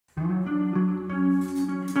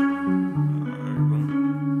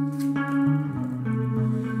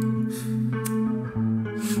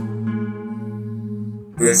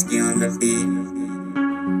Whiskey on the beat.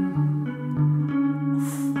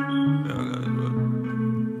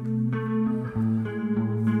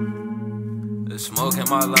 The smoke in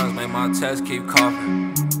my lungs make my chest keep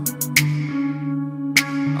coughing.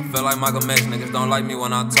 I feel like Michael X, niggas don't like me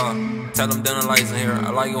when I talk. Tell them dinner lights in here,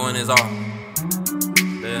 I like it when it's off.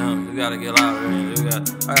 Damn, you gotta get louder.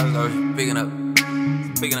 I gotta go speaking up.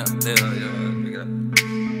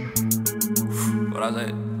 What I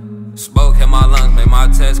say? Smoke in my lungs make my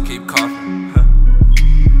chest keep coughing.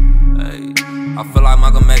 Hey, I feel like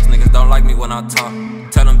Michael X, niggas don't like me when I talk.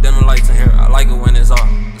 Tell them dinner lights in here, I like it when it's off.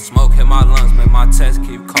 The smoke in my lungs make my chest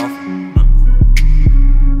keep coughing.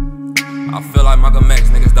 I feel like Michael X,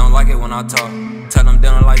 niggas don't like it when I talk. Tell them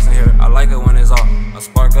dinner lights in here, I like it when it's off. I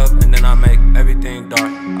spark up and then I make everything dark.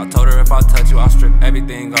 I told her if I touch you, I'll strip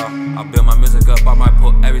everything off. I build my music up, I might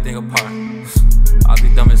pull everything apart. I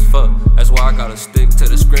be dumb as fuck, that's why I gotta stick to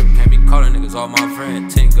the script. Can't be calling niggas all my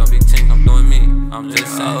friends. Tink gonna be tink, I'm doing me. I'm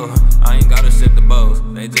just saying, I ain't gotta sip the bows,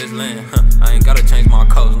 they just land. I ain't gotta change my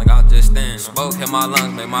codes, nigga, I just stand. Smoke in my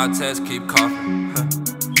lungs make my chest keep coughing.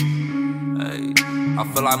 Hey, I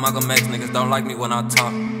feel like Michael X, niggas don't like me when I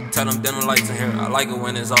talk. Tell them dinner lights in here, I like it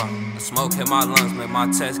when it's off. The smoke hit my lungs make my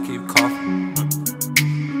chest keep coughing.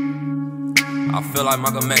 I feel like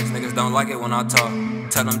Michael X, niggas don't like it when I talk.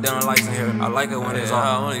 Tell them dinner lights in here, I like it when it's off.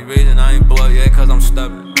 The only reason I ain't blow yet, cause I'm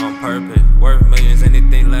stubborn. On purpose, worth millions,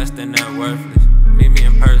 anything less than that worthless. Meet me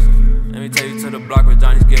in person, let me take you to the block where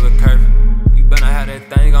Johnny's give a curfew. You better have that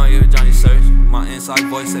thing on you, Johnny search you. My inside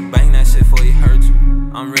voice said bang that shit before he hurt you.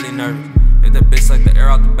 I'm really nervous, if that bitch suck the air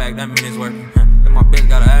out the back, that mean it's working. If my bitch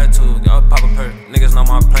got an attitude, y'all pop a perk. Niggas know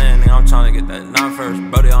my plan, nigga, I'm tryna get that 9 first.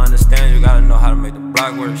 Brody, I understand, you gotta know how to make the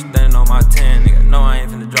block work. Standing on my 10, nigga, know I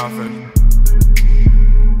ain't finna drop first.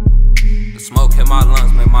 The smoke hit my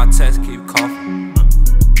lungs, make my chest keep coughing.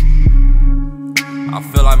 I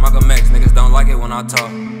feel like Michael X, niggas don't like it when I talk.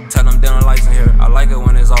 Tell them dinner lights in here, I like it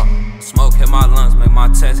when it's off. The smoke hit my lungs, make my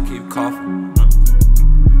chest keep coughing.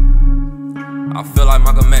 I feel like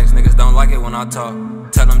Michael X, niggas don't like it when I talk.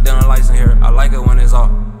 Tell them dinner lights in here, I like it when it's off.